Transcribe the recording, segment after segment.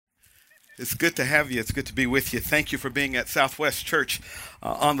It's good to have you. It's good to be with you. Thank you for being at Southwest Church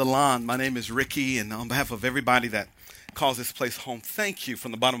on the lawn. My name is Ricky, and on behalf of everybody that calls this place home, thank you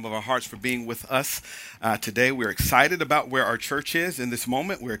from the bottom of our hearts for being with us today. We're excited about where our church is in this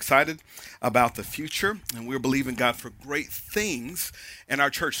moment. We're excited about the future, and we're believing God for great things in our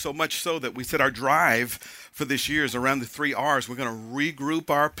church, so much so that we said our drive for this year is around the 3 R's. We're going to regroup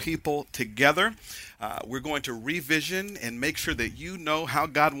our people together. We're going to revision and make sure that you know how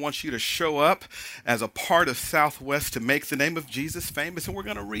God wants you to show up as a part of Southwest to make the name of Jesus famous, and we're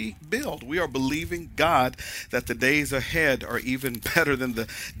going to rebuild. We are believing God that the days ahead are even better than the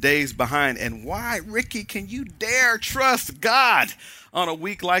days behind. And why, Ricky, can you dare trust God on a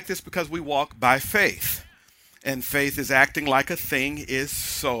week like this? Because we walk by faith, and faith is acting like a thing is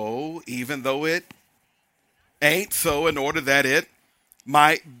so, even though it ain't so, in order that it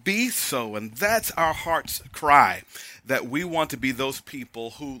might be so. And that's our heart's cry, that we want to be those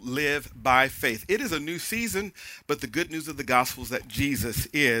people who live by faith. It is a new season, but the good news of the gospel is that Jesus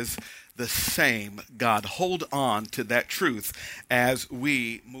is the same God. Hold on to that truth as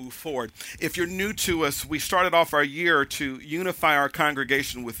we move forward. If you're new to us, we started off our year to unify our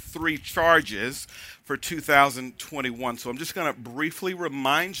congregation with 3 charges for 2021. So I'm just going to briefly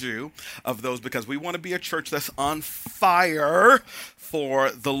remind you of those because we want to be a church that's on fire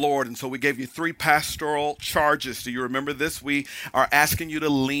for the Lord. And so we gave you 3 pastoral charges. Do you remember this? We are asking you to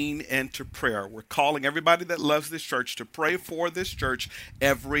lean into prayer. We're calling everybody that loves this church to pray for this church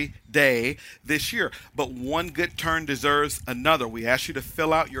every day this year. But one good turn deserves another. We ask you to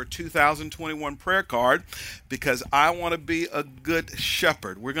fill out your 2021 prayer card because I want to be a good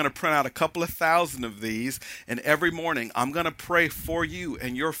shepherd. We're going to print out a couple of thousand of these, and every morning I'm going to pray for you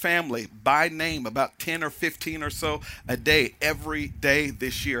and your family by name, about 10 or 15 or so a day, every day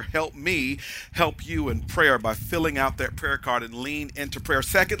this year. Help me help you in prayer by filling out that prayer card and lean into prayer.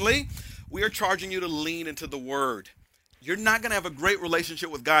 Secondly, we are charging you to lean into the Word. You're not going to have a great relationship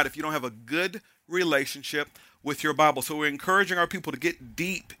with God if you don't have a good relationship with your Bible. So we're encouraging our people to get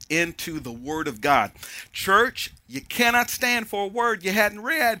deep into the Word of God. Church, you cannot stand for a word you hadn't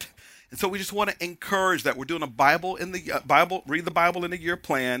read. And so we just want to encourage that. We're doing a Bible in the Bible, read the Bible in a year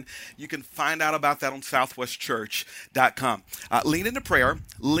plan. You can find out about that on southwestchurch.com. Lean into prayer,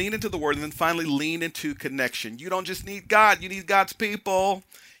 lean into the Word, and then finally lean into connection. You don't just need God, you need God's people.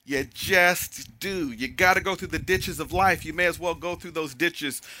 You just do. You got to go through the ditches of life. You may as well go through those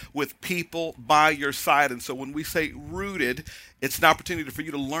ditches with people by your side. And so when we say rooted, it's an opportunity for you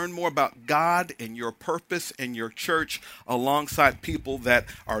to learn more about God and your purpose and your church alongside people that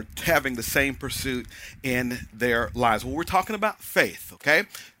are having the same pursuit in their lives. Well, we're talking about faith, okay?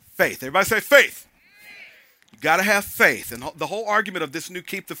 Faith. Everybody say faith. You got to have faith. And the whole argument of this new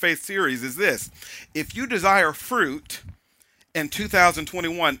Keep the Faith series is this. If you desire fruit in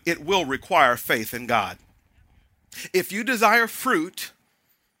 2021, it will require faith in God. If you desire fruit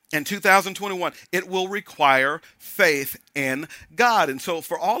in 2021, it will require faith in God. And so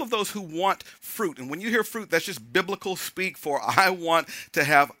for all of those who want fruit, and when you hear fruit, that's just biblical speak for I want to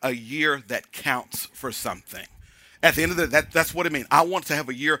have a year that counts for something. At the end of the day, that's what it means. I want to have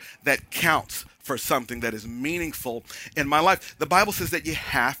a year that counts for something that is meaningful in my life. The Bible says that you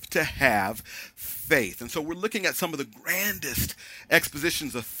have to have faith. And so we're looking at some of the grandest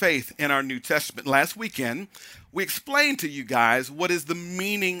expositions of faith in our New Testament. Last weekend, we explained to you guys what is the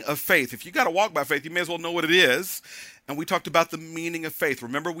meaning of faith. If you got to walk by faith, you may as well know what it is. And we talked about the meaning of faith.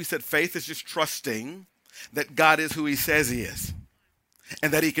 Remember, we said faith is just trusting that God is who he says he is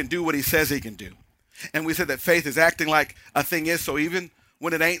and that he can do what he says he can do. And we said that faith is acting like a thing is so even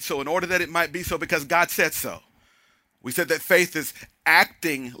when it ain't so, in order that it might be so because God said so. We said that faith is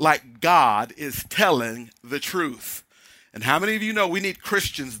acting like God is telling the truth. And how many of you know we need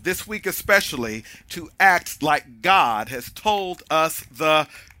Christians this week especially to act like God has told us the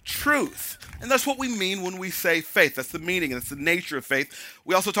truth? And that's what we mean when we say faith. That's the meaning, and that's the nature of faith.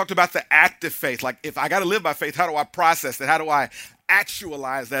 We also talked about the active faith. Like, if I got to live by faith, how do I process that? How do I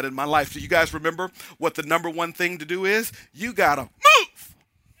actualize that in my life? Do you guys remember what the number one thing to do is? You got to move.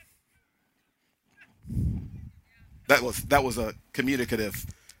 That was a communicative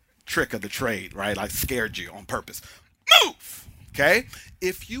trick of the trade, right? I scared you on purpose. Move, okay?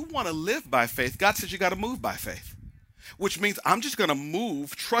 If you want to live by faith, God says you got to move by faith, which means I'm just going to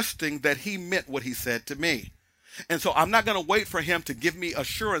move trusting that he meant what he said to me. And so I'm not going to wait for him to give me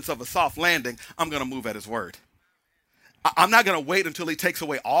assurance of a soft landing. I'm going to move at his word. I'm not going to wait until he takes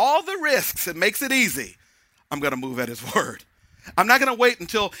away all the risks and makes it easy. I'm going to move at his word. I'm not going to wait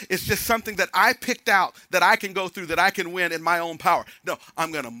until it's just something that I picked out that I can go through, that I can win in my own power. No,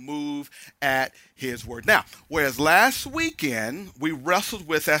 I'm going to move at his word. Now, whereas last weekend we wrestled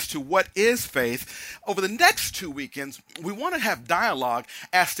with as to what is faith, over the next 2 weekends, we want to have dialogue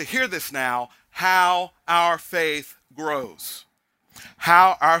as to, hear this now, how our faith grows.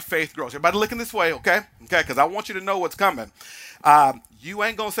 How our faith grows. Everybody looking this way, okay? Okay, because I want you to know what's coming. You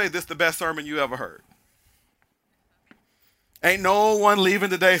ain't going to say this is the best sermon you ever heard. Ain't no one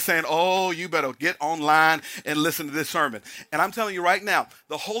leaving today saying, oh, you better get online and listen to this sermon. And I'm telling you right now,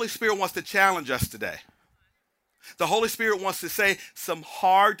 the Holy Spirit wants to challenge us today. The Holy Spirit wants to say some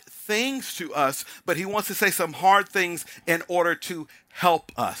hard things to us, but he wants to say some hard things in order to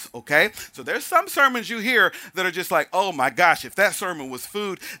help us, okay? So there's some sermons you hear that are just like, oh my gosh, if that sermon was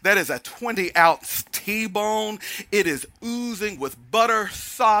food, that is a 20-ounce T-bone. It is oozing with butter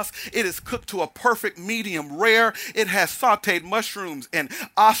sauce. It is cooked to a perfect medium rare. It has sauteed mushrooms and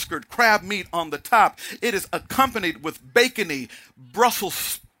Oscar crab meat on the top. It is accompanied with bacony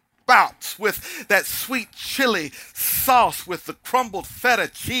Brussels sprouts with that sweet chili sauce with the crumbled feta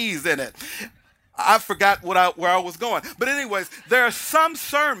cheese in it. I forgot where I was going. But anyways, there are some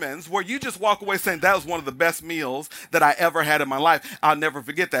sermons where you just walk away saying that was one of the best meals that I ever had in my life. I'll never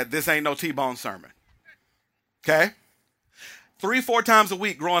forget that. This ain't no T-bone sermon. Okay? 3-4 times a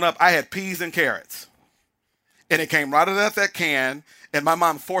week growing up, I had peas and carrots. And it came right out of that can, and my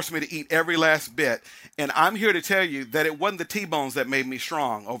mom forced me to eat every last bit. And I'm here to tell you that it wasn't the T-bones that made me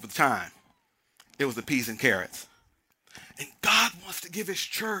strong over time. It was the peas and carrots. And God wants to give his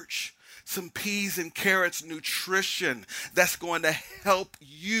church some peas and carrots nutrition that's going to help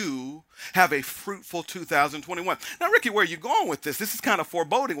you have a fruitful 2021. Now, Ricky, where are you going with this? This is kind of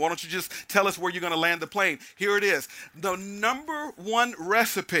foreboding. Why don't you just tell us where you're going to land the plane? Here it is. The number one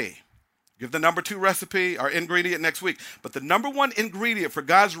recipe. Give the number 2 recipe or ingredient next week. But the number 1 ingredient for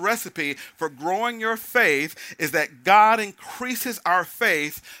God's recipe for growing your faith is that God increases our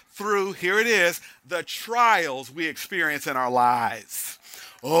faith through, here it is, the trials we experience in our lives.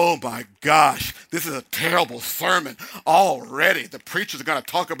 Oh my gosh, this is a terrible sermon already. The preachers are going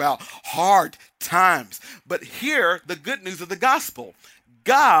to talk about hard times. But here, the good news of the gospel.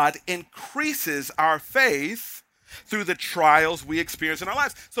 God increases our faith through the trials we experience in our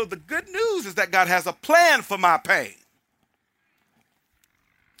lives. So the good news is that God has a plan for my pain.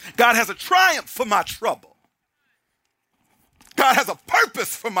 God has a triumph for my trouble. God has a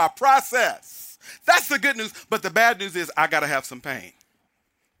purpose for my process. That's the good news. But the bad news is I got to have some pain.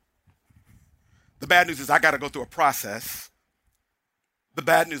 The bad news is I got to go through a process. The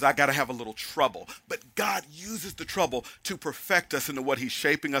bad news, I got to have a little trouble. But God uses the trouble to perfect us into what he's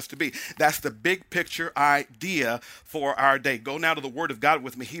shaping us to be. That's the big picture idea for our day. Go now to the Word of God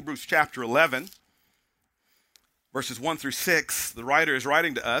with me, Hebrews chapter 11, verses 1 through 6. The writer is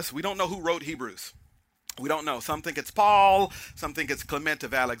writing to us. We don't know who wrote Hebrews. We don't know. Some think it's Paul. Some think it's Clement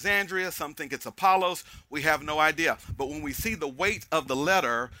of Alexandria. Some think it's Apollos. We have no idea. But when we see the weight of the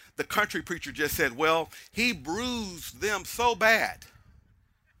letter, the country preacher just said, well, he bruised them so bad.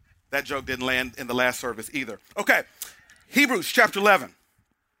 That joke didn't land in the last service either. Okay, Hebrews chapter 11,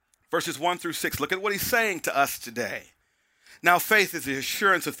 verses 1 through 6. Look at what he's saying to us today. Now faith is the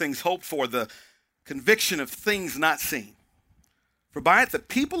assurance of things hoped for, the conviction of things not seen. For by it the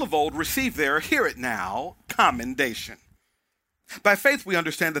people of old received their, hear it now, commendation. By faith we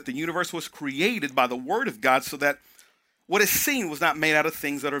understand that the universe was created by the word of God, so that what is seen was not made out of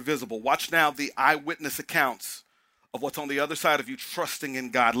things that are visible. Watch now the eyewitness accounts of what's on the other side of you trusting in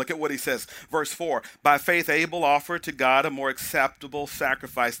God. Look at what he says. Verse 4, by faith Abel offered to God a more acceptable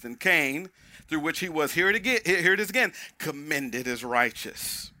sacrifice than Cain, through which he was, here it is again, commended as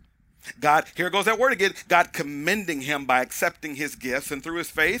righteous. God, here goes that word again, God commending him by accepting his gifts, and through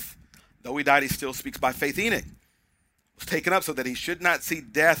his faith, though he died, he still speaks. By faith Enoch was taken up so that he should not see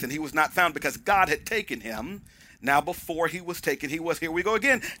death, and he was not found because God had taken him. Now before he was taken, he was, here we go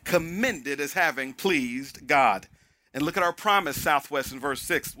again, commended as having pleased God. And look at our promise, Southwest, in verse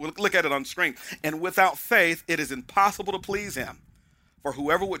 6. We'll look at it on screen. And without faith, it is impossible to please him. For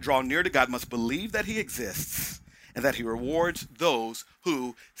whoever would draw near to God must believe that he exists and that he rewards those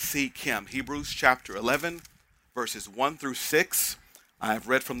who seek him. Hebrews chapter 11, verses 1 through 6. I have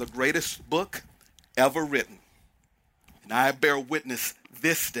read from the greatest book ever written. And I bear witness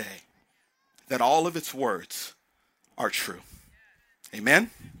this day that all of its words are true. Amen?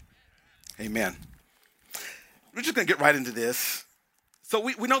 Amen. We're just going to get right into this. So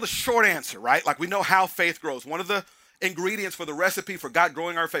we know the short answer, right? Like we know how faith grows. One of the ingredients for the recipe for God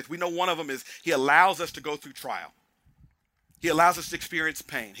growing our faith, we know one of them is he allows us to go through trial. He allows us to experience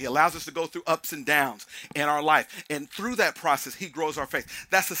pain. He allows us to go through ups and downs in our life. And through that process, he grows our faith.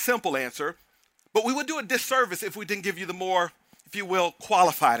 That's a simple answer, but we would do a disservice if we didn't give you the more, if you will,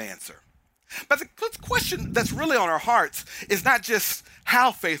 qualified answer. But the question that's really on our hearts is not just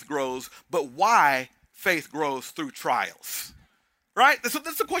how faith grows, but why faith grows through trials. Right? So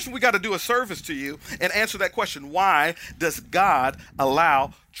that's the question. We got to do a service to you and answer that question. Why does God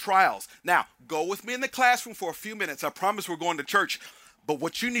allow trials? Now, go with me in the classroom for a few minutes. I promise we're going to church. But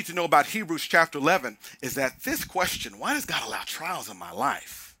what you need to know about Hebrews chapter 11 is that this question, why does God allow trials in my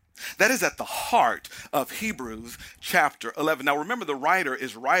life? That is at the heart of Hebrews chapter 11. Now, remember, the writer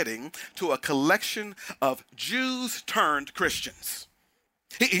is writing to a collection of Jews turned Christians.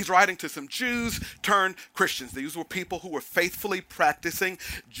 He's writing to some Jews turned Christians. These were people who were faithfully practicing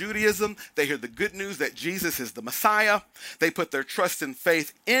Judaism. They hear the good news that Jesus is the Messiah. They put their trust and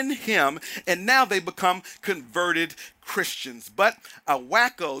faith in him, and now they become converted Christians. But a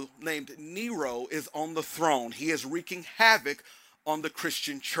wacko named Nero is on the throne. He is wreaking havoc on the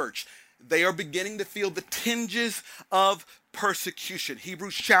Christian church. They are beginning to feel the tinges of persecution.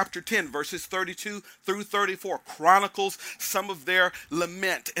 Hebrews chapter 10, verses 32 through 34 chronicles some of their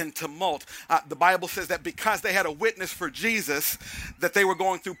lament and tumult. The Bible says that because they had a witness for Jesus, that they were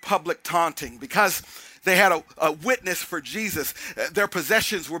going through public taunting. Because they had a witness for Jesus, their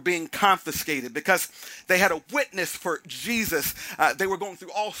possessions were being confiscated. Because they had a witness for Jesus, they were going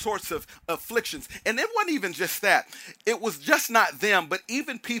through all sorts of afflictions. And it wasn't even just that. It was just not them, but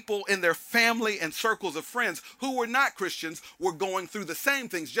even people in their family and circles of friends who were not Christians were going through the same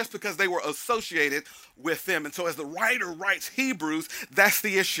things just because they were associated with them. And so as the writer writes Hebrews, that's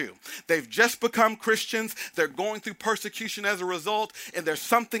the issue. They've just become Christians. They're going through persecution as a result, and there's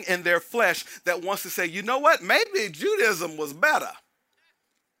something in their flesh that wants to say, you know what? Maybe Judaism was better.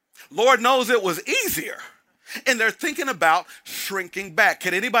 Lord knows it was easier. And they're thinking about shrinking back.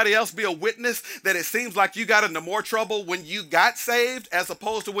 Can anybody else be a witness that it seems like you got into more trouble when you got saved as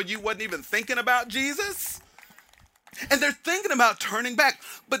opposed to when you wasn't even thinking about Jesus? And they're thinking about turning back,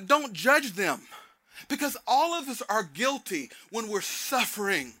 but don't judge them. Because all of us are guilty when we're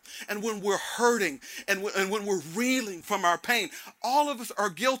suffering and when we're hurting and when we're reeling from our pain. All of us are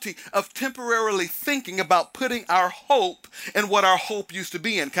guilty of temporarily thinking about putting our hope in what our hope used to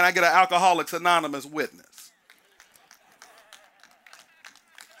be in. Can I get an Alcoholics Anonymous witness?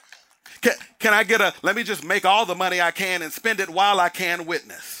 Can I get a, let me just make all the money I can and spend it while I can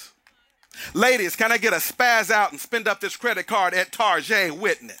witness? Ladies, can I get a spaz out and spend up this credit card at Target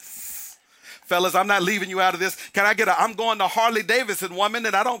witness? Fellas, I'm not leaving you out of this. Can I get a, I'm going to Harley Davidson woman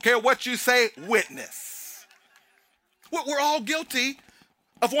and I don't care what you say, witness? We're all guilty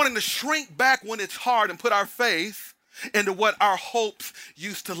of wanting to shrink back when it's hard and put our faith into what our hopes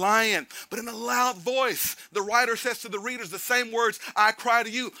used to lie in. But in a loud voice, the writer says to the readers the same words I cry to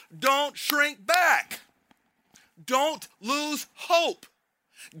you. Don't shrink back. Don't lose hope.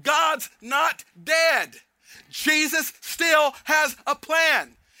 God's not dead. Jesus still has a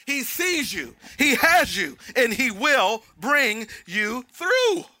plan. He sees you, he has you, and he will bring you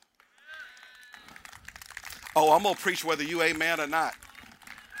through. Oh, I'm going to preach whether you amen or not.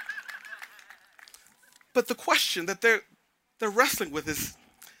 But the question that they're wrestling with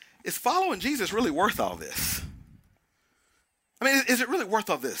is following Jesus really worth all this? I mean, is it really worth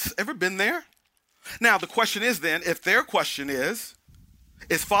all this? Ever been there? Now, the question is then, if their question is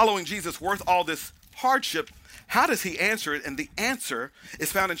following Jesus worth all this hardship, how does he answer it? And the answer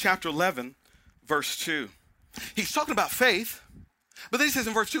is found in chapter 11, verse 2. He's talking about faith, but then he says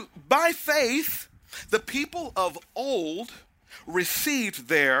in verse 2, by faith, the people of old received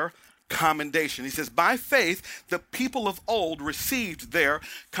their commendation. He says, by faith, the people of old received their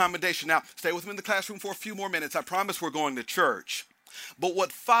commendation. Now, stay with me in the classroom for a few more minutes. I promise we're going to church. But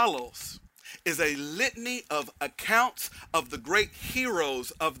what follows is a litany of accounts of the great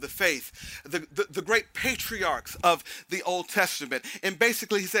heroes of the faith, the great patriarchs of the Old Testament. And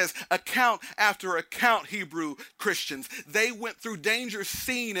basically he says, account after account, Hebrew Christians. They went through dangers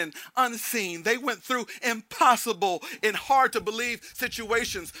seen and unseen. They went through impossible and hard to believe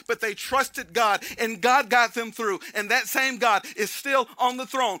situations, but they trusted God and God got them through. And that same God is still on the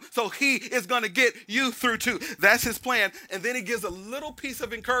throne. So he is going to get you through too. That's his plan. And then he gives a little piece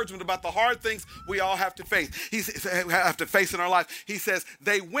of encouragement about the hard things we all have to face in our life. He says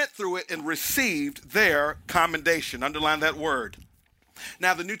they went through it and received their commendation. Underline that word.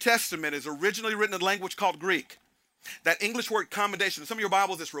 Now, the New Testament is originally written in a language called Greek. That English word commendation, in some of your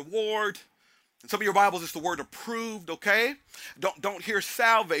Bibles it's reward, In some of your Bibles, it's the word approved, okay? Don't hear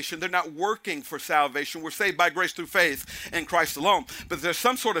salvation. They're not working for salvation. We're saved by grace through faith in Christ alone. But there's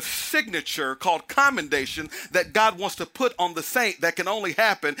some sort of signature called commendation that God wants to put on the saint that can only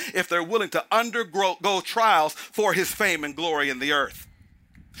happen if they're willing to undergo trials for his fame and glory in the earth.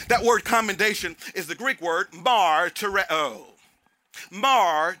 That word commendation is the Greek word martyreo.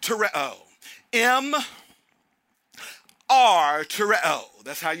 Martyreo. M-R-tyreo.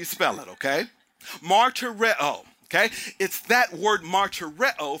 That's how you spell it, okay? Martyreo, okay? It's that word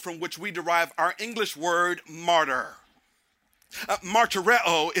martyreo from which we derive our English word martyr.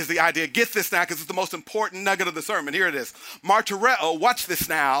 Martyreo is the idea. Get this now because it's the most important nugget of the sermon. Here it is. Martyreo, watch this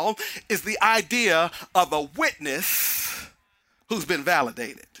now, is the idea of a witness who's been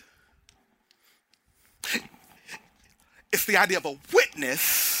validated. It's the idea of a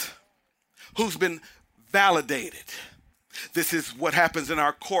witness who's been validated. This is what happens in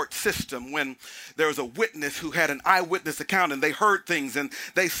our court system when there's a witness who had an eyewitness account and they heard things and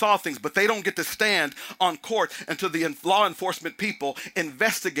they saw things, but they don't get to stand on court until the law enforcement people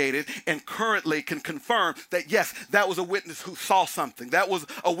investigate it and currently can confirm that, yes, that was a witness who saw something. That was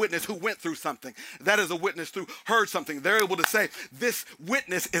a witness who went through something. That is a witness who heard something. They're able to say, this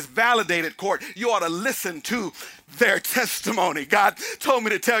witness is validated, court. You ought to listen to their testimony. God told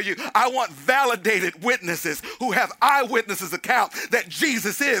me to tell you, I want validated witnesses who have eyewitnesses account that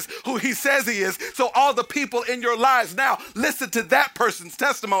Jesus is who he says he is. So all the people in your lives now listen to that person's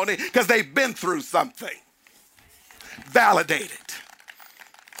testimony because they've been through something. Validated.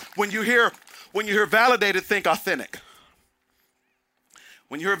 When you hear validated, think authentic.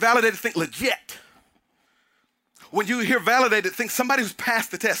 When you hear validated, think legit. When you hear validated, think somebody who's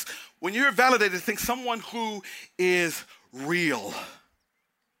passed the test. When you hear validated, think someone who is real.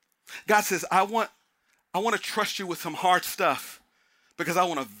 God says, I want to trust you with some hard stuff because I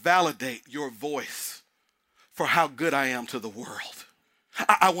want to validate your voice for how good I am to the world.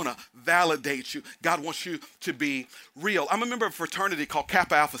 I want to validate you. God wants you to be real. I'm a member of a fraternity called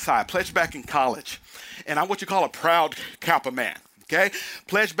Kappa Alpha Psi. I pledged back in college, and I'm what you call a proud Kappa man, okay?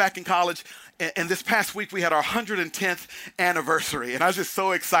 Pledged back in college. And this past week, we had our 110th anniversary, and I was just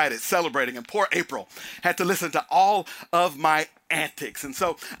so excited, celebrating. And poor April had to listen to all of my antics. And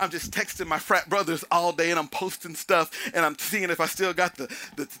so I'm just texting my frat brothers all day, and I'm posting stuff, and I'm seeing if I still got the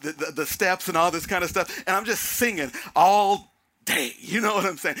steps and all this kind of stuff. And I'm just singing all day. You know what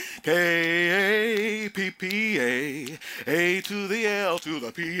I'm saying? K-A-P-P-A, A to the L to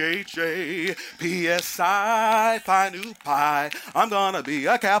the P-H-A, P-S-I, Phi Nu Pi. I'm gonna be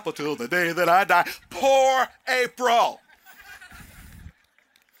a Kappa till the day that I die. Poor April.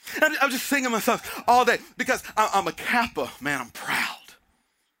 I'm just singing myself all day because I'm a Kappa, man. I'm proud.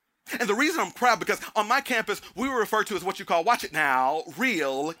 And the reason I'm proud because on my campus, we were referred to as what you call, watch it now,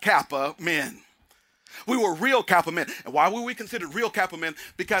 real Kappa men. We were real Kappa men. And why were we considered real Kappa men?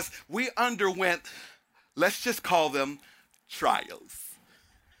 Because we underwent, let's just call them trials.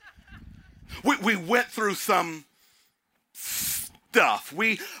 We went through some stuff.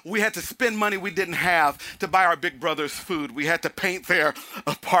 We had to spend money we didn't have to buy our big brothers food. We had to paint their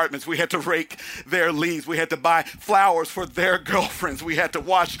apartments. We had to rake their leaves. We had to buy flowers for their girlfriends. We had to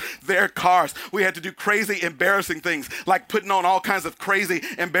wash their cars. We had to do crazy, embarrassing things like putting on all kinds of crazy,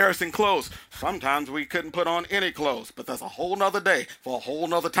 embarrassing clothes. Sometimes we couldn't put on any clothes, but that's a whole nother day for a whole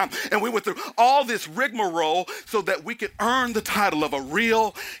nother time. And we went through all this rigmarole so that we could earn the title of a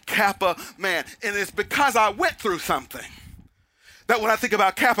real Kappa man. And it's because I went through something that when I think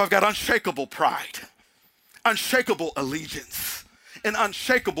about Kappa, I've got unshakable pride, unshakable allegiance, and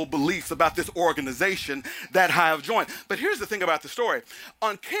unshakable beliefs about this organization that I have joined. But here's the thing about the story.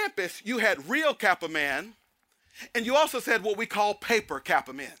 On campus, you had real Kappa men, and you also said what we call paper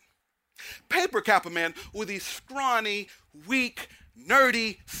Kappa men. Paper Kappa men were these scrawny, weak,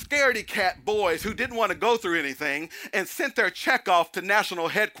 nerdy, scaredy cat boys who didn't want to go through anything and sent their check off to national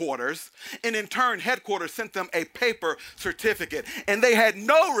headquarters, and in turn headquarters sent them a paper certificate, and they had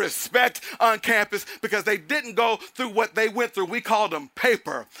no respect on campus because they didn't go through what they went through. We called them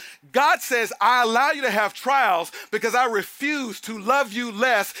paper. God says, I allow you to have trials because I refuse to love you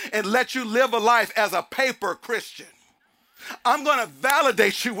less and let you live a life as a paper Christian. I'm going to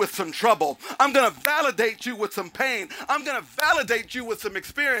validate you with some trouble. I'm going to validate you with some pain. I'm going to validate you with some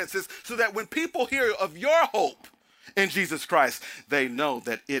experiences so that when people hear of your hope in Jesus Christ, they know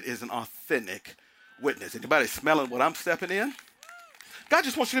that it is an authentic witness. Anybody smelling what I'm stepping in? God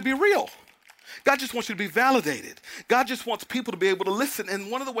just wants you to be real. God just wants you to be validated. God just wants people to be able to listen. And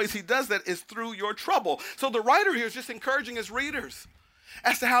one of the ways he does that is through your trouble. So the writer here is just encouraging his readers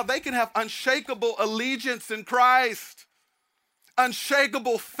as to how they can have unshakable allegiance in Christ.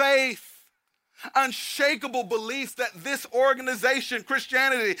 Unshakable faith, unshakable belief that this organization,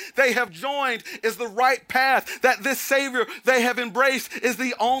 Christianity, they have joined is the right path, that this Savior they have embraced is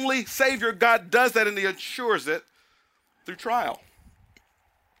the only Savior. God does that, and he assures it through trial.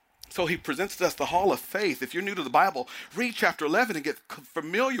 So he presents to us the hall of faith. If you're new to the Bible, read chapter 11 and get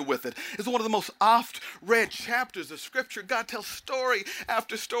familiar with it. It's one of the most oft-read chapters of Scripture. God tells story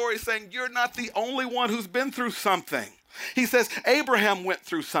after story saying, you're not the only one who's been through something. He says Abraham went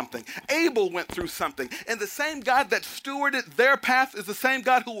through something. Abel went through something. And the same God that stewarded their path is the same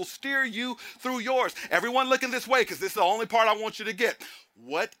God who will steer you through yours. Everyone looking this way, because this is the only part I want you to get.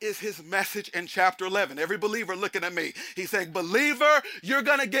 What is his message in chapter 11? Every believer looking at me. He's saying, believer, you're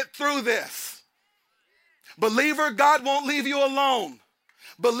going to get through this. Believer, God won't leave you alone.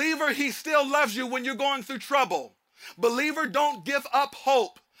 Believer, he still loves you when you're going through trouble. Believer, don't give up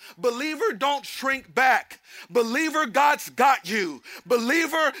hope. Believer, don't shrink back. Believer, God's got you.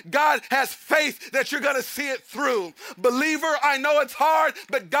 Believer, God has faith that you're going to see it through. Believer, I know it's hard,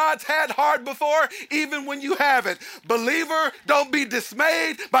 but God's had hard before, even when you haven't. Believer, don't be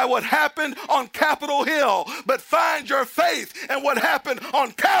dismayed by what happened on Capitol Hill, but find your faith in what happened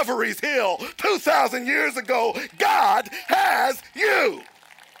on Calvary's Hill 2,000 years ago. God has you.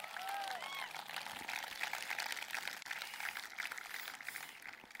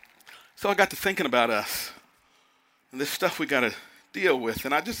 So I got to thinking about us and this stuff we got to deal with.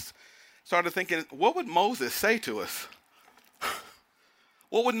 And I just started thinking, what would Moses say to us?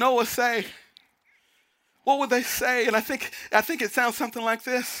 What would Noah say? What would they say? And I think it sounds something like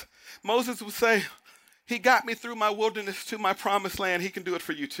this. Moses would say, he got me through my wilderness to my promised land. He can do it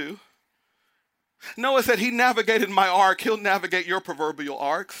for you too. Noah said, he navigated my ark. He'll navigate your proverbial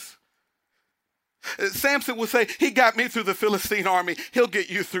arks. Samson would say, he got me through the Philistine army. He'll get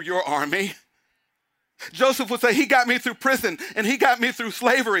you through your army. Joseph would say, he got me through prison and he got me through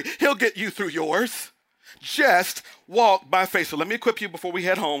slavery. He'll get you through yours. Just walk by faith. So let me equip you before we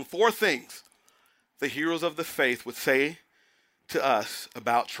head home. 4 things the heroes of the faith would say to us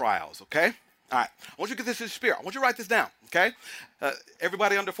about trials, okay? All right. I want you to get this in the spirit. I want you to write this down, okay?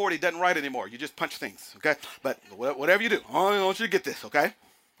 Everybody under 40 doesn't write anymore. You just punch things, okay? But whatever you do, I want you to get this, okay?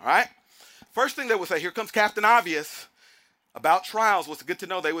 All right? First thing they would say, here comes Captain Obvious, about trials. What's good to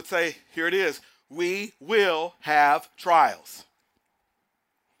know? They would say, here it is, we will have trials.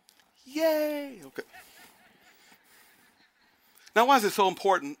 Yay. Okay. Now, why is it so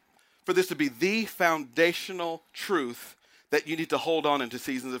important for this to be the foundational truth that you need to hold on into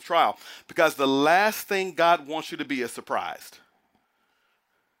seasons of trial? Because the last thing God wants you to be is surprised.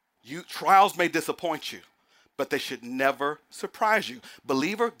 Trials may disappoint you, but they should never surprise you.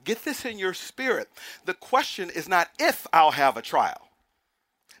 Believer, get this in your spirit. The question is not if I'll have a trial.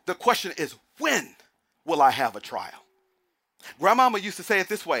 The question is, when will I have a trial? Grandmama used to say it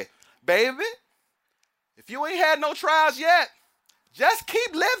this way, baby, if you ain't had no trials yet, just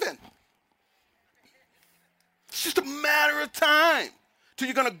keep living. It's just a matter of time till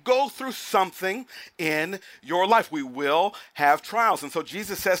you're going to go through something in your life. We will have trials. And so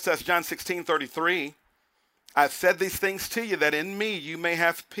Jesus says to us, John 16:33, I've said these things to you that in me you may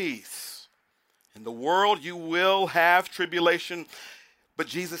have peace. In the world you will have tribulation. But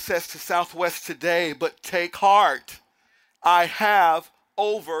Jesus says to Southwest today, but take heart. I have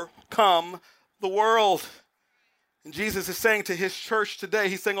overcome the world. And Jesus is saying to his church today,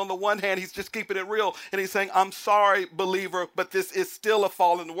 he's saying on the one hand, he's just keeping it real. And he's saying, I'm sorry, believer, but this is still a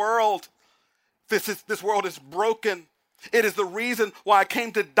fallen world. This world is broken. It is the reason why I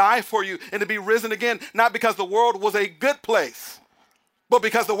came to die for you and to be risen again, not because the world was a good place, but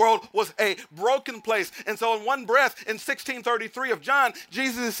because the world was a broken place. And so in one breath, in 16:33 of John,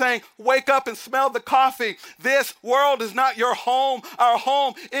 Jesus is saying, wake up and smell the coffee. This world is not your home. Our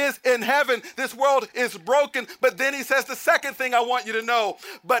home is in heaven. This world is broken. But then he says the second thing I want you to know,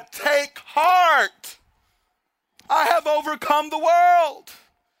 but take heart. I have overcome the world.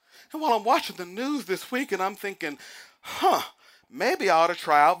 And while I'm watching the news this week and I'm thinking, maybe I ought to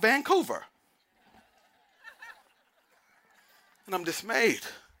try out Vancouver. And I'm dismayed.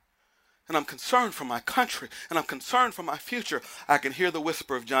 And I'm concerned for my country. And I'm concerned for my future. I can hear the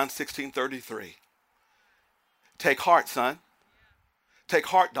whisper of John 16:33. Take heart, son. Take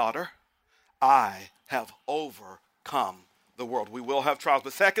heart, daughter. I have overcome the world. We will have trials.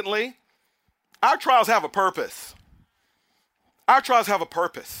 But secondly, our trials have a purpose. Our trials have a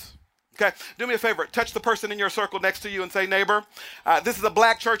purpose. Okay, do me a favor. Touch the person in your circle next to you and say, neighbor, this is a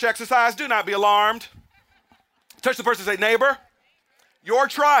black church exercise. Do not be alarmed. Touch the person and say, neighbor, your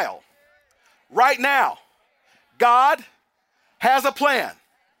trial right now, God has a plan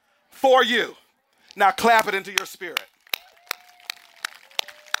for you. Now clap it into your spirit.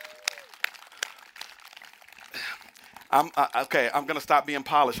 I'm going to stop being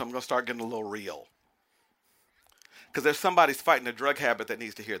polished. I'm going to start getting a little real. Because there's somebody's fighting a drug habit that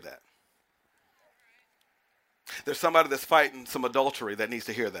needs to hear that. There's somebody that's fighting some adultery that needs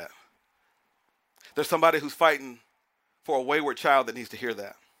to hear that. There's somebody who's fighting for a wayward child that needs to hear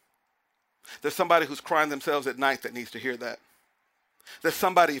that. There's somebody who's crying themselves at night that needs to hear that. There's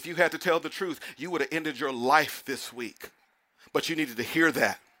somebody, if you had to tell the truth, you would have ended your life this week, but you needed to hear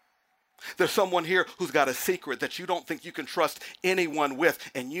that. There's someone here who's got a secret that you don't think you can trust anyone with,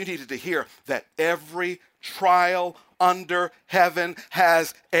 and you needed to hear that every trial under heaven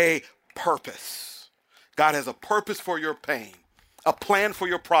has a purpose. God has a purpose for your pain, a plan for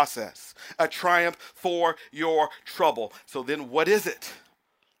your process, a triumph for your trouble. So then what is it?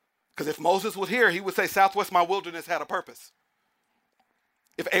 Because if Moses was here, he would say, Southwest, my wilderness had a purpose.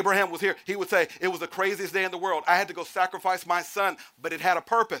 If Abraham was here, he would say, it was the craziest day in the world. I had to go sacrifice my son, but it had a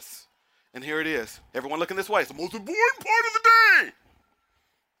purpose. And here it is. Everyone looking this way. It's the most important part of the day.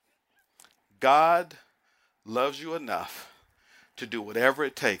 God loves you enough to do whatever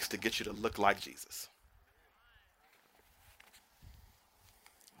it takes to get you to look like Jesus.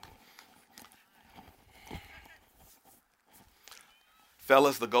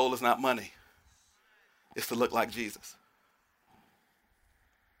 Fellas, the goal is not money. It's to look like Jesus.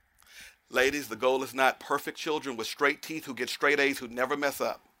 Ladies, the goal is not perfect children with straight teeth who get straight A's who never mess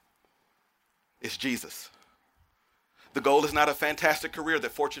up. It's Jesus. The goal is not a fantastic career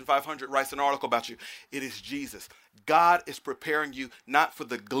that Fortune 500 writes an article about you. It is Jesus. God is preparing you not for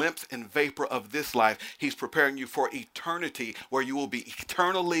the glimpse and vapor of this life. He's preparing you for eternity where you will be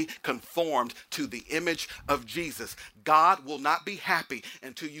eternally conformed to the image of Jesus. God will not be happy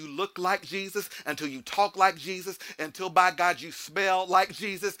until you look like Jesus, until you talk like Jesus, until by God you smell like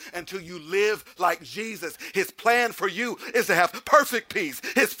Jesus, until you live like Jesus. His plan for you is to have perfect peace.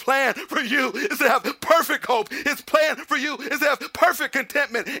 His plan for you is to have perfect hope. His plan for you is to have perfect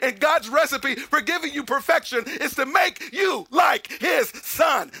contentment. And God's recipe for giving you perfection is to make you like his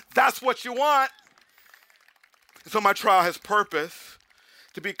son. That's what you want. So my trial has purpose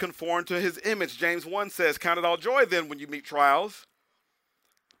to be conformed to his image. James 1 says, count it all joy then when you meet trials,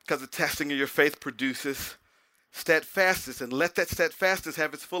 because the testing of your faith produces steadfastness, and let that steadfastness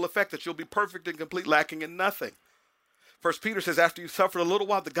have its full effect, that you'll be perfect and complete, lacking in nothing. 1 Peter says, after you've suffered a little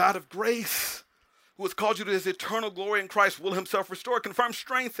while, the God of grace, who has called you to his eternal glory in Christ, will himself restore, confirm,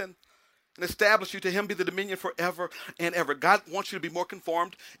 strengthen, and establish you. To him be the dominion forever and ever. God wants you to be more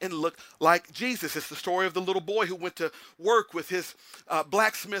conformed and look like Jesus. It's the story of the little boy who went to work with his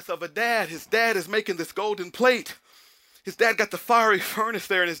blacksmith of a dad. His dad is making this golden plate. His dad got the fiery furnace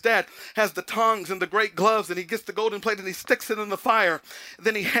there, and his dad has the tongs and the great gloves, and he gets the golden plate and he sticks it in the fire.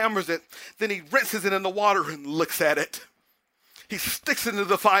 Then he hammers it. Then he rinses it in the water and looks at it. He sticks it into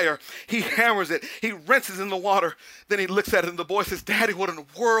the fire. He hammers it. He rinses it in the water. Then he looks at it, and the boy says, Daddy, what in the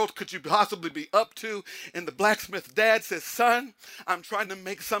world could you possibly be up to? And the blacksmith dad says, son, I'm trying to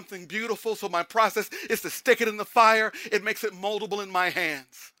make something beautiful, so my process is to stick it in the fire. It makes it moldable in my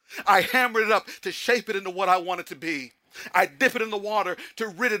hands. I hammer it up to shape it into what I want it to be. I dip it in the water to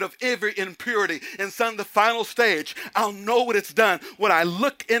rid it of every impurity. And son, the final stage, I'll know what it's done. When I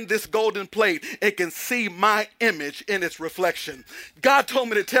look in this golden plate, it can see my image in its reflection. God told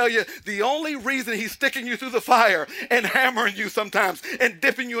me to tell you, the only reason he's sticking you through the fire and hammering you sometimes and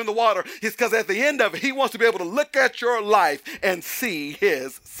dipping you in the water is because at the end of it, he wants to be able to look at your life and see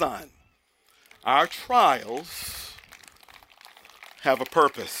his son. Our trials have a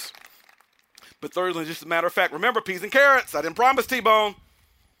purpose. But thirdly, just a matter of fact, remember peas and carrots. I didn't promise T-bone.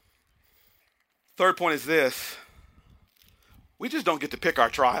 Third point is this. We just don't get to pick our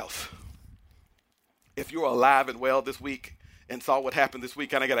trials. If you're alive and well this week and saw what happened this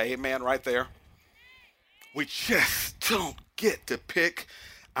week, can I get an amen right there? We just don't get to pick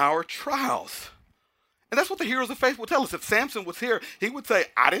our trials. And that's what the heroes of faith will tell us. If Samson was here, he would say,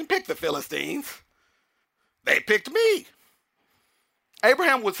 I didn't pick the Philistines. They picked me.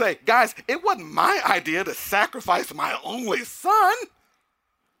 Abraham would say, guys, it wasn't my idea to sacrifice my only son.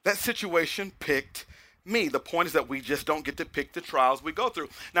 That situation picked me. The point is that we just don't get to pick the trials we go through.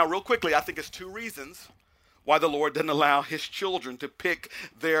 Now, real quickly, I think it's two reasons why the Lord didn't allow his children to pick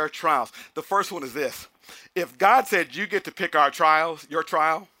their trials. The first one is this. If God said you get to pick our trials, your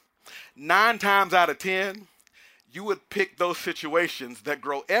trial, 9 times out of 10, you would pick those situations that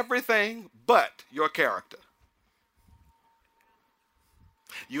grow everything but your character.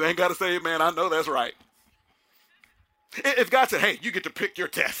 You ain't got to say, man, I know that's right. If God said, hey, you get to pick your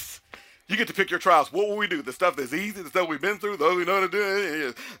tests. You get to pick your trials. What will we do? The stuff that's easy, the stuff we've been through, those we know how to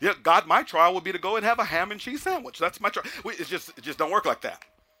do. Yeah, God, my trial would be to go and have a ham and cheese sandwich. That's my trial. It just don't work like that.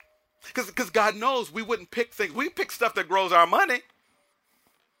 Because God knows we wouldn't pick things. We pick stuff that grows our money.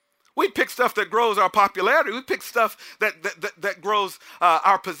 We pick stuff that grows our popularity. We pick stuff that grows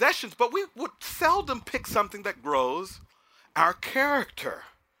our possessions. But we would seldom pick something that grows our character.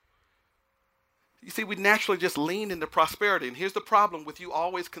 You see, we naturally just lean into prosperity. And here's the problem with you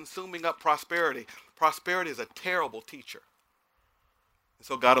always consuming up prosperity. Prosperity is a terrible teacher. And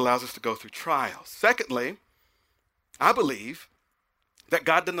so God allows us to go through trials. Secondly, I believe that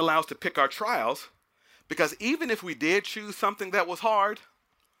God didn't allow us to pick our trials because even if we did choose something that was hard,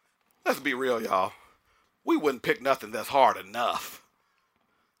 let's be real, y'all, we wouldn't pick nothing that's hard enough.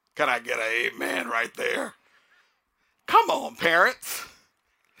 Can I get an amen right there? Come on, parents.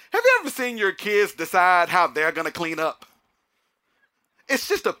 Have you ever seen your kids decide how they're going to clean up? It's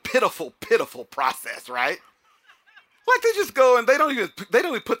just a pitiful, pitiful process, right? Like they just go and they don't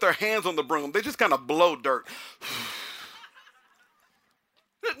even put their hands on the broom. They just kind of blow dirt.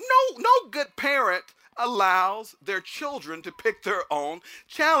 No good parent allows their children to pick their own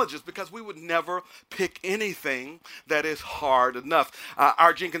challenges because we would never pick anything that is hard enough.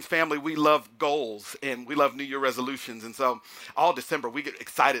 Our Jenkins family, we love goals and we love New Year resolutions. And so all December, we get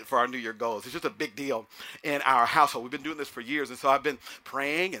excited for our New Year goals. It's just a big deal in our household. We've been doing this for years. And so I've been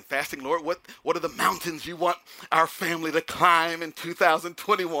praying and fasting, Lord, what are the mountains you want our family to climb in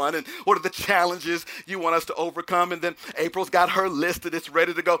 2021? And what are the challenges you want us to overcome? And then April's got her list and it's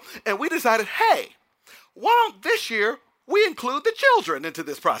ready to go. And we decided, hey, why don't this year we include the children into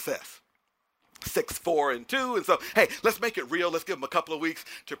this process? 6, 4, and 2. And so, hey, let's make it real. Let's give them a couple of weeks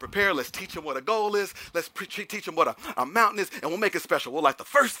to prepare. Let's teach them what a goal is. Let's teach them what a mountain is. And we'll make it special. We'll light the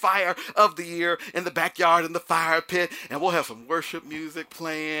first fire of the year in the backyard in the fire pit. And we'll have some worship music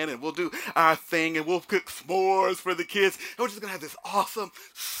playing. And we'll do our thing. And we'll cook s'mores for the kids. And we're just going to have this awesome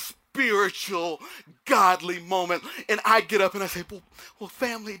spiritual, godly moment. And I get up and I say, well,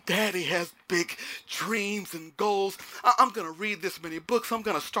 family, daddy has big dreams and goals. I'm going to read this many books. I'm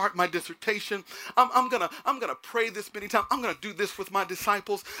going to start my dissertation. I'm going to pray this many times. I'm going to do this with my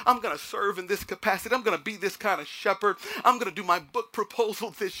disciples. I'm going to serve in this capacity. I'm going to be this kind of shepherd. I'm going to do my book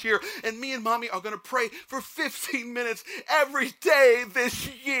proposal this year. And me and mommy are going to pray for 15 minutes every day this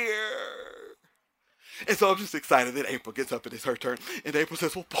year. And so I'm just excited that April gets up and it's her turn. And April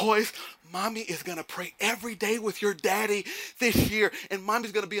says, well, boys, mommy is going to pray every day with your daddy this year. And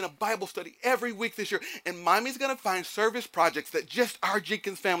mommy's going to be in a Bible study every week this year. And mommy's going to find service projects that just our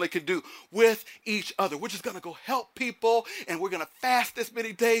Jenkins family can do with each other. We're just going to go help people. And we're going to fast this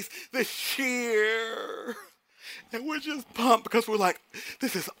many days this year. And we're just pumped because we're like,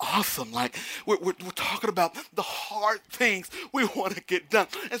 this is awesome. Like, we're talking about the hard things we want to get done.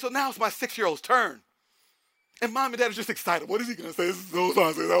 And so now it's my 6-year-old's turn. And mom and dad are just excited. What is he going to say? This is so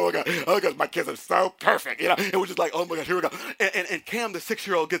awesome. Oh, my God, my kids are so perfect. You know? And we're just like, oh, my God, here we go. And Cam, the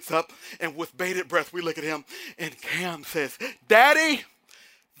 6-year-old, gets up, and with bated breath, we look at him, and Cam says, Daddy,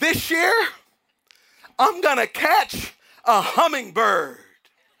 this year, I'm going to catch a hummingbird.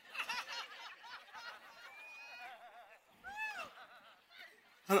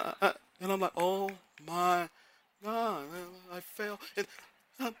 And I'm like, oh, my God, I failed. And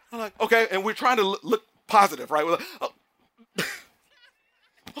I'm like, okay, and we're trying to look positive, right? We're like, oh.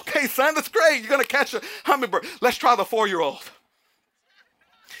 Okay, son, that's great. You're going to catch a hummingbird. Let's try the 4-year-old.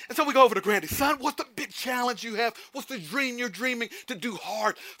 And so we go over to Grandy. Son, what's the big challenge you have? What's the dream you're dreaming to do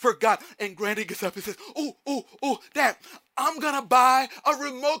hard for God? And Grandy gets up and says, ooh, Dad, I'm going to buy a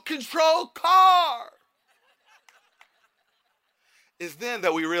remote control car. It's then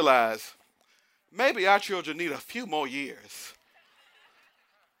that we realize maybe our children need a few more years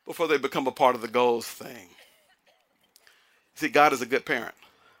before they become a part of the goals thing. See, God is a good parent.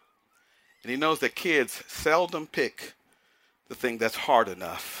 And he knows that kids seldom pick the thing that's hard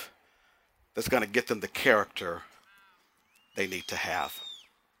enough that's going to get them the character they need to have.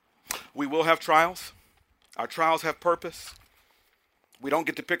 We will have trials. Our trials have purpose. We don't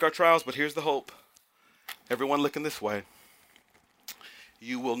get to pick our trials, but here's the hope. Everyone looking this way.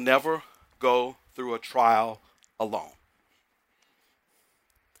 You will never go through a trial alone.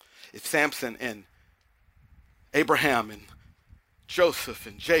 If Samson and Abraham and Joseph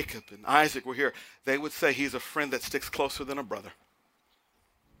and Jacob and Isaac were here, they would say he's a friend that sticks closer than a brother.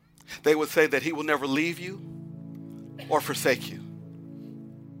 They would say that he will never leave you or forsake you.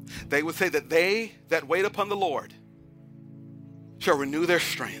 They would say that they that wait upon the Lord shall renew their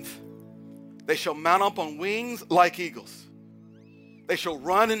strength. They shall mount up on wings like eagles. They shall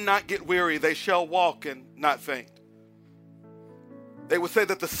run and not get weary. They shall walk and not faint. They would say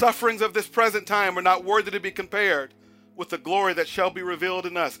that the sufferings of this present time are not worthy to be compared with the glory that shall be revealed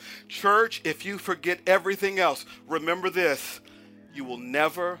in us. Church, if you forget everything else, remember this: you will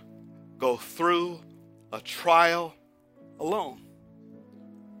never go through a trial alone.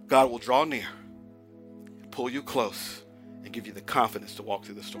 God will draw near, pull you close, and give you the confidence to walk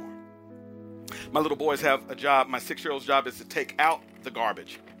through the storm. My little boys have a job. My 6-year-old's job is to take out the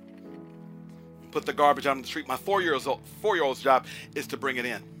garbage, put the garbage out on the street. My 4-year-old's job is to bring it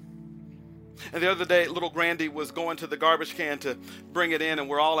in. And the other day, little Grandy was going to the garbage can to bring it in, and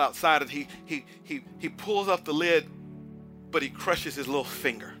we're all outside, and he pulls up the lid, but he crushes his little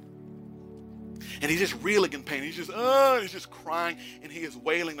finger. And he's just reeling in pain. He's just crying, and he is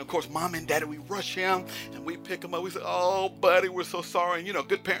wailing. Of course, Mom and Daddy, we rush him, and we pick him up. We say, "Oh, buddy, we're so sorry." And,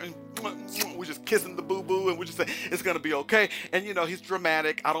 good parents, we're just kissing the boo-boo, and we're just saying, "It's going to be okay." And, he's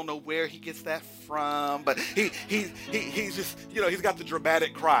dramatic. I don't know where he gets that from, but he's just, he's got the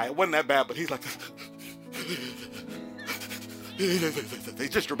dramatic cry. It wasn't that bad, but he's like this. He's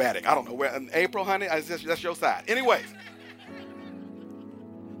just dramatic. I don't know where. And April, honey, that's your side. Anyways.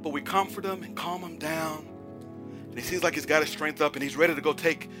 But we comfort him and calm him down. And he seems like he's got his strength up, and he's ready to go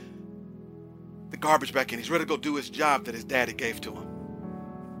take the garbage back in. He's ready to go do his job that his daddy gave to him.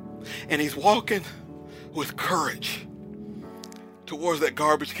 And he's walking with courage towards that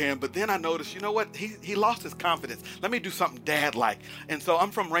garbage can. But then I noticed, you know what? He lost his confidence. Let me do something dad-like. And so I'm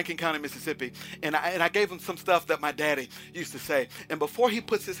from Rankin County, Mississippi, and I gave him some stuff that my daddy used to say. And before he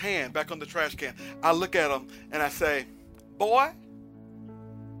puts his hand back on the trash can, I look at him and I say, "Boy,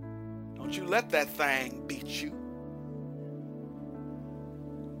 don't you let that thing beat you."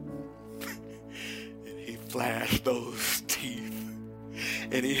 And he flashed those teeth.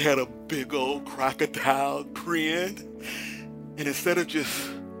 And he had a big old crocodile grin. And instead of just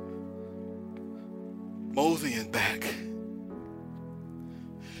moseying back,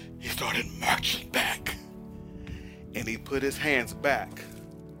 he started marching back. And he put his hands back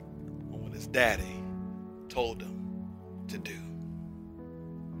on what his daddy told him to do.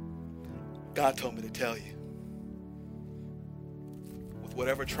 God told me to tell you, with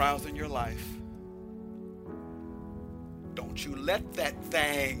whatever trials in your life, don't you let that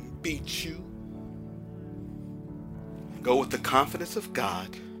thing beat you. Go with the confidence of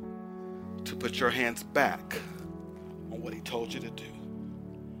God to put your hands back on what he told you to do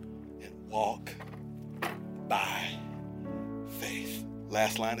and walk by faith.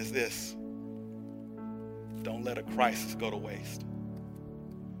 Last line is this: don't let a crisis go to waste.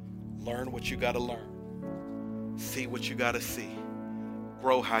 Learn what you got to learn. See what you got to see.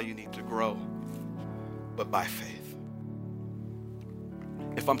 Grow how you need to grow, but by faith.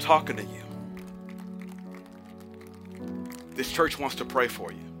 If I'm talking to you, this church wants to pray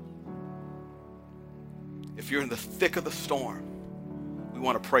for you. If you're in the thick of the storm, we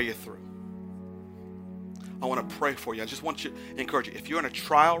want to pray you through. I want to pray for you. I just want you to encourage you. If you're in a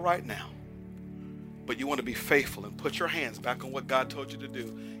trial right now, but you want to be faithful and put your hands back on what God told you to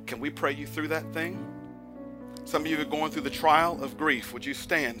do, can we pray you through that thing? Some of you are going through the trial of grief. Would you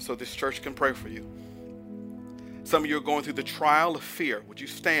stand so this church can pray for you? Some of you are going through the trial of fear. Would you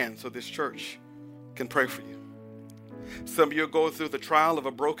stand so this church can pray for you? Some of you are going through the trial of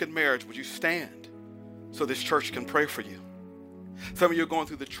a broken marriage. Would you stand so this church can pray for you? Some of you are going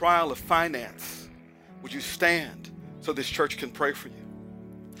through the trial of finance. Would you stand so this church can pray for you?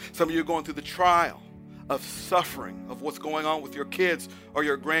 Some of you are going through the trial of suffering, of what's going on with your kids or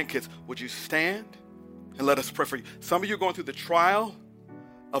your grandkids. Would you stand and let us pray for you? Some of you are going through the trial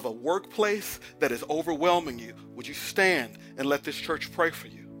of a workplace that is overwhelming you. Would you stand and let this church pray for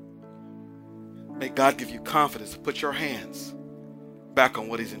you? May God give you confidence to put your hands back on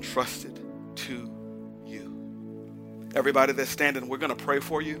what he's entrusted to you. Everybody that's standing, we're going to pray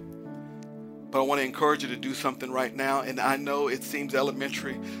for you. But I want to encourage you to do something right now. And I know it seems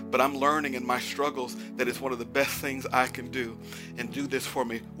elementary, but I'm learning in my struggles that it's one of the best things I can do. And do this for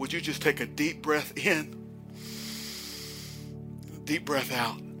me. Would you just take a deep breath in? Deep breath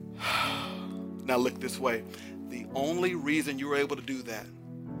out. Now look this way. The only reason you were able to do that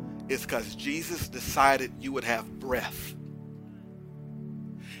is because Jesus decided you would have breath.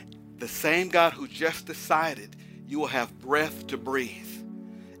 The same God who just decided you will have breath to breathe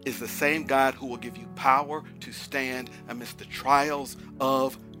is the same God who will give you power to stand amidst the trials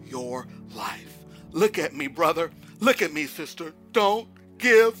of your life. Look at me, brother. Look at me, sister. Don't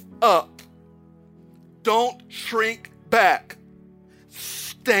give up. Don't shrink back.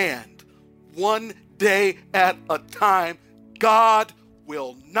 Stand one day at a time. God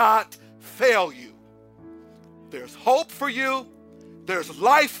will not fail you. There's hope for you. There's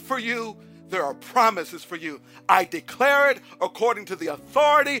life for you. There are promises for you. I declare it according to the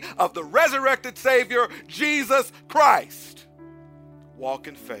authority of the resurrected Savior, Jesus Christ. Walk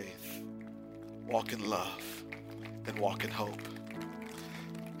in faith, walk in love, and walk in hope.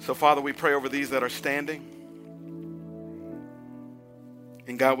 So, Father, we pray over these that are standing.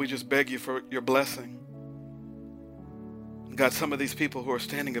 And God, we just beg you for your blessing. God, some of these people who are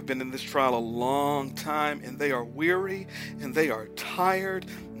standing have been in this trial a long time, and they are weary, and they are tired,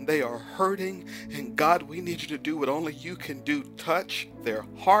 and they are hurting. And God, we need you to do what only you can do. Touch their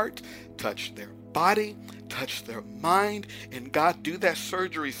heart, touch their body, touch their mind, and God, do that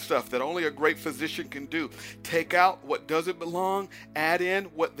surgery stuff that only a great physician can do. Take out what doesn't belong, add in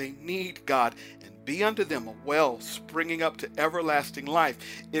what they need, God, and be unto them a well springing up to everlasting life.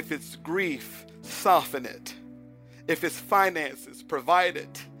 If it's grief, soften it. If it's finances, provide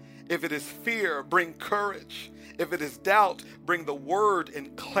it. If it is fear, bring courage. If it is doubt, bring the word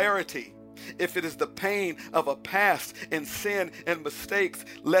and clarity. If it is the pain of a past and sin and mistakes,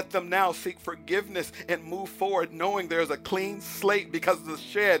 let them now seek forgiveness and move forward, knowing there's a clean slate because of the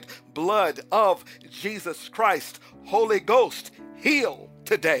shed blood of Jesus Christ. Holy Ghost, heal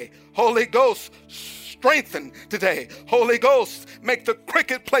today. Holy Ghost, strengthen today. Holy Ghost, make the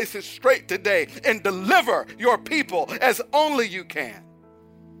crooked places straight today and deliver your people as only you can.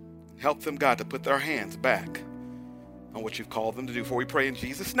 Help them, God, to put their hands back on what you've called them to do. For we pray in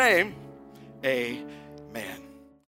Jesus' name, amen.